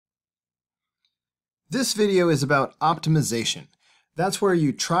This video is about optimization. That's where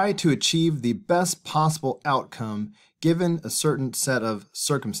you try to achieve the best possible outcome given a certain set of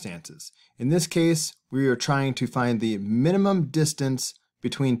circumstances. In this case, we are trying to find the minimum distance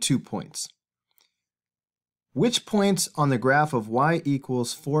between 2 points. Which points on the graph of y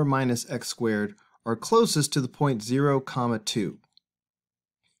equals 4 minus x squared are closest to the point 0, 2?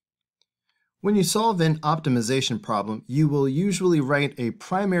 When you solve an optimization problem, you will usually write a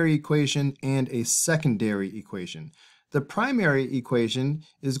primary equation and a secondary equation. The primary equation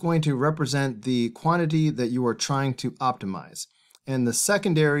is going to represent the quantity that you are trying to optimize, and the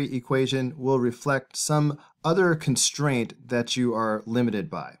secondary equation will reflect some other constraint that you are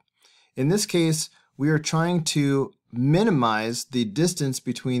limited by. In this case, we are trying to minimize the distance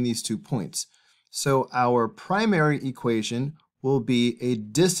between these 2 points. So our primary equation will be a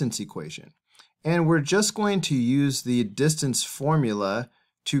distance equation. And we're just going to use the distance formula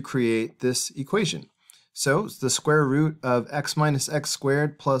to create this equation. So it's the square root of x minus x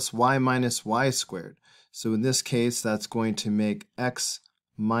squared plus y minus y squared. So in this case, that's going to make x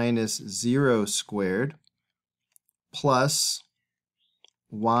minus 0 squared plus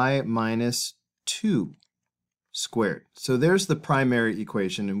y minus 2 squared. So there's the primary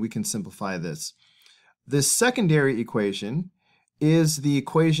equation, and we can simplify this. The secondary equation is the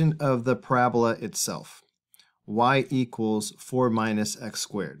equation of the parabola itself. Y equals 4 minus x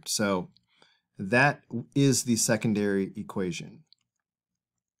squared. So that is the secondary equation.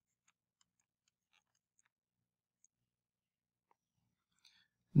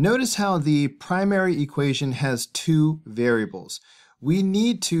 Notice how the primary equation has 2 variables. We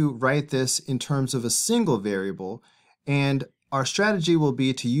need to write this in terms of a single variable, and our strategy will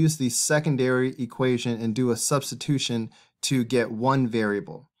be to use the secondary equation and do a substitution to get one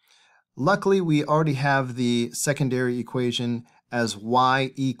variable. Luckily, we already have the secondary equation as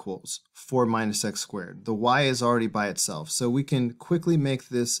y equals 4 minus x squared. The y is already by itself, so we can quickly make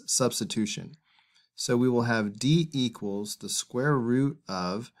this substitution. So we will have d equals the square root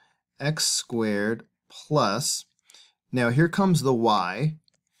of x squared plus, now here comes the y,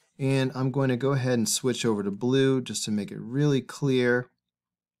 and I'm going to go ahead and switch over to blue just to make it really clear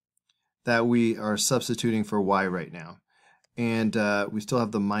that we are substituting for y right now. And we still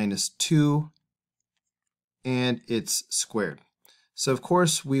have the minus 2, and it's squared. So of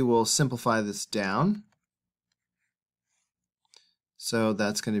course we will simplify this down. So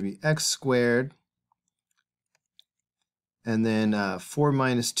that's going to be x squared, and then 4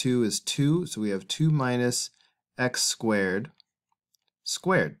 minus 2 is 2, so we have 2 minus x squared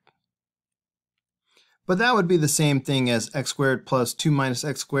squared. But that would be the same thing as x squared plus 2 minus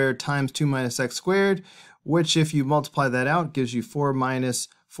x squared times 2 minus x squared, which if you multiply that out gives you 4 minus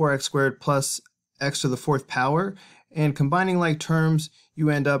 4x squared plus x to the 4th power. And combining like terms, you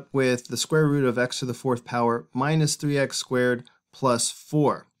end up with the square root of x to the 4th power minus 3x squared plus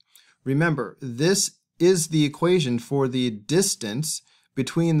 4. Remember, this is the equation for the distance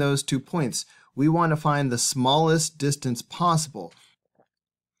between those 2 points. We want to find the smallest distance possible.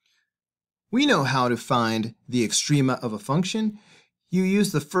 We know how to find the extrema of a function. You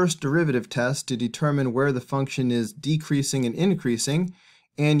use the first derivative test to determine where the function is decreasing and increasing,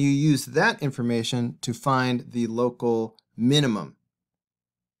 and you use that information to find the local minimum.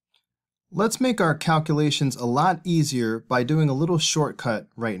 Let's make our calculations a lot easier by doing a little shortcut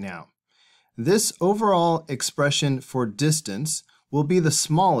right now. This overall expression for distance will be the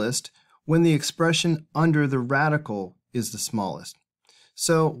smallest when the expression under the radical is the smallest.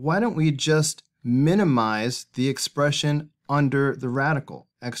 So why don't we just minimize the expression under the radical,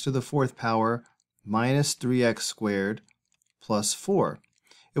 x to the 4th power minus 3x squared plus 4.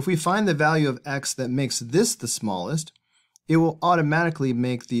 If we find the value of x that makes this the smallest, it will automatically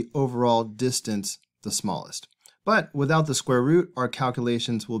make the overall distance the smallest. But without the square root, our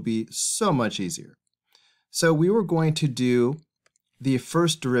calculations will be so much easier. So we were going to do the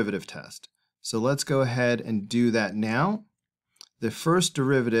first derivative test. So let's go ahead and do that now. The first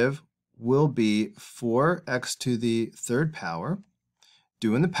derivative will be 4x to the 3rd power,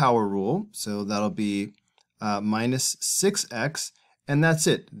 doing the power rule, so that'll be minus 6x, and that's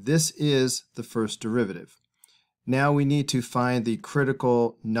it. This is the first derivative. Now we need to find the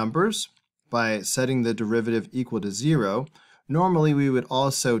critical numbers by setting the derivative equal to 0. Normally we would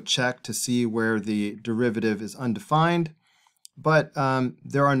also check to see where the derivative is undefined, but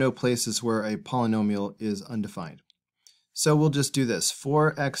there are no places where a polynomial is undefined. So we'll just do this.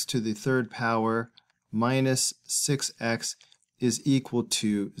 4x to the 3rd power minus 6x is equal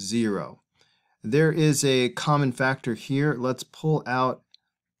to 0. There is a common factor here. Let's pull out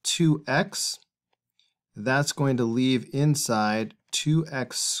 2x. That's going to leave inside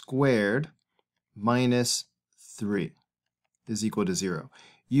 2x squared minus 3 is equal to 0.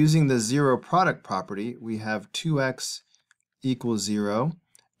 Using the zero product property, we have 2x equals 0,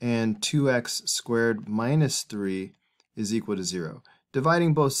 and 2x squared minus 3 is equal to 0.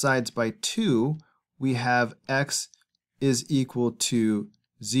 Dividing both sides by 2, we have x is equal to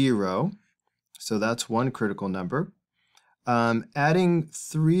 0, so that's one critical number. Adding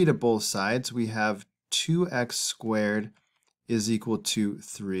 3 to both sides, we have 2x squared is equal to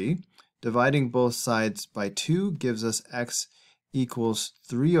 3. Dividing both sides by 2 gives us x equals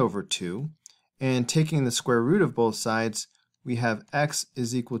 3 over 2. And taking the square root of both sides, we have x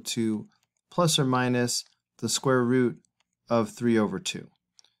is equal to plus or minus the square root of 3 over 2.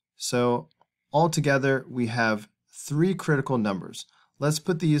 So altogether, we have 3 critical numbers. Let's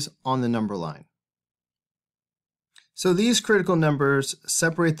put these on the number line. So these critical numbers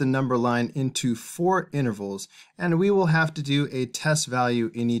separate the number line into 4 intervals, and we will have to do a test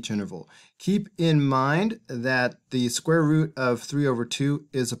value in each interval. Keep in mind that the square root of 3 over 2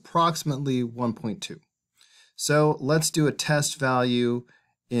 is approximately 1.2. So let's do a test value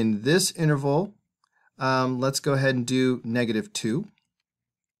in this interval. Let's go ahead and do -2.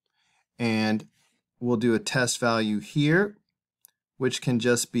 And we'll do a test value here, which can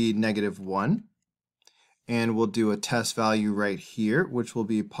just be -1. And we'll do a test value right here, which will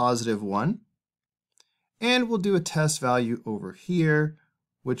be +1. And we'll do a test value over here,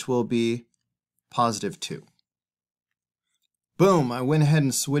 which will be +2. Boom, I went ahead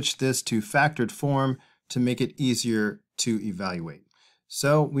and switched this to factored form to make it easier to evaluate.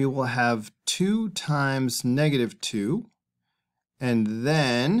 So we will have 2 times -2, and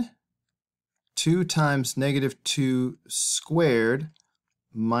then 2 times -2 squared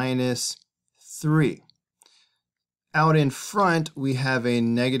minus 3. Out in front, we have a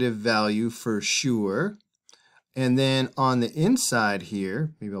negative value for sure. And then on the inside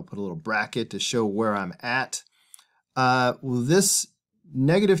here, maybe I'll put a little bracket to show where I'm at. Well, this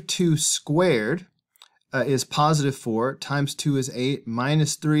 -2 squared is +4, times 2 is 8,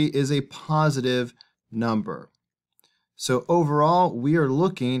 minus 3 is a positive number. So overall, we are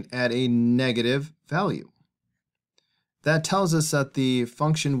looking at a negative value. That tells us that the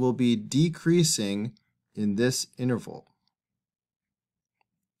function will be decreasing in this interval.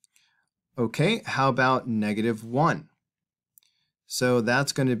 Okay, how about -1? So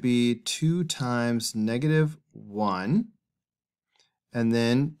that's going to be 2 times -1, and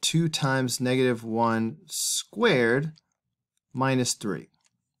then 2 times -1 squared minus 3.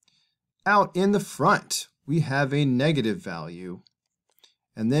 Out in the front, we have a negative value.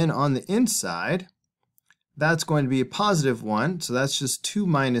 And then on the inside, that's going to be a +1, so that's just 2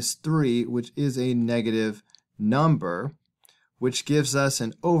 minus 3, which is a negative number, which gives us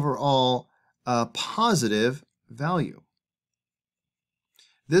an overall positive value.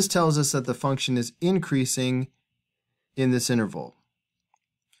 This tells us that the function is increasing in this interval.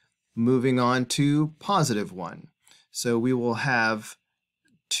 Moving on to +1. So we will have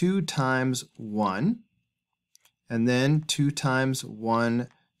 2 times 1, and then 2 times 1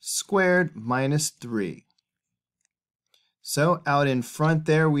 squared minus 3. So out in front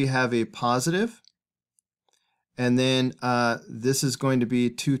there, we have a positive, and then this is going to be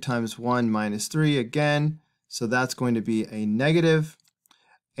 2 times 1 minus 3 again, so that's going to be a negative,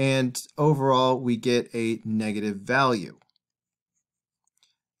 and overall we get a negative value.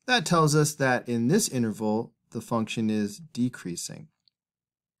 That tells us that in this interval, the function is decreasing.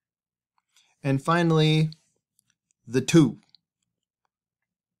 And finally, the 2.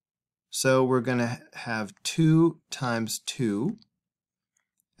 So we're going to have 2 times 2,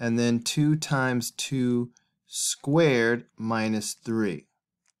 and then 2 times 2 squared minus 3.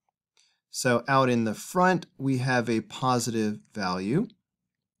 So out in the front, we have a positive value.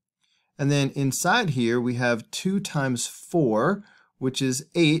 And then inside here, we have 2 times 4, which is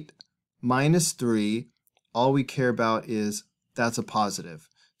 8, minus 3. All we care about is that's a positive.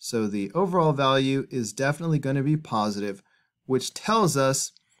 So the overall value is definitely going to be positive, which tells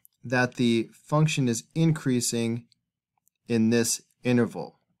us that the function is increasing in this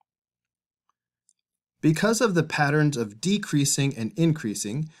interval. Because of the patterns of decreasing and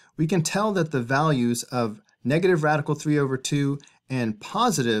increasing, we can tell that the values of negative radical 3 over 2 and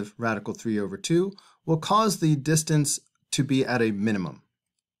positive radical 3 over 2 will cause the distance to be at a minimum.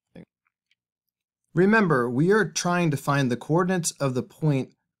 Remember, we are trying to find the coordinates of the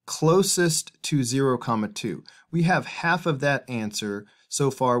point closest to 0, 2. We have half of that answer. So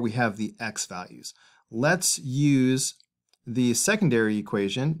far, we have the x values. Let's use the secondary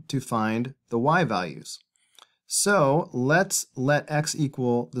equation to find the y values. So let's let x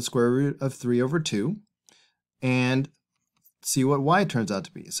equal the square root of 3 over 2 and see what y turns out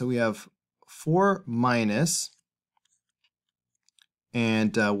to be. So we have 4 minus,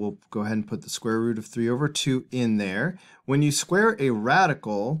 and we'll go ahead and put the square root of 3 over 2 in there. When you square a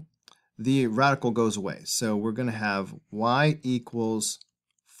radical, the radical goes away. So we're going to have y equals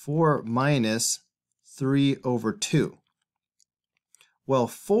 4 minus 3 over 2. Well,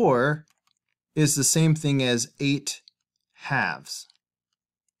 4 is the same thing as 8 halves.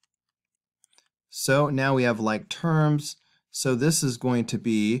 So now we have like terms. So this is going to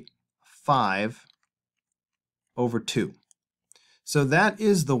be 5 over 2. So that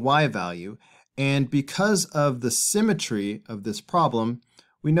is the y value. And because of the symmetry of this problem,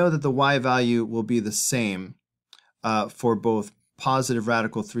 we know that the y value will be the same for both positive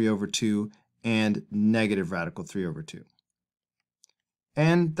radical 3 over 2 and negative radical 3 over 2.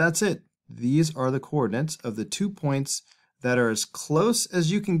 And that's it. These are the coordinates of the 2 points that are as close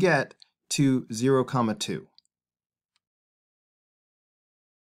as you can get to 0, 2.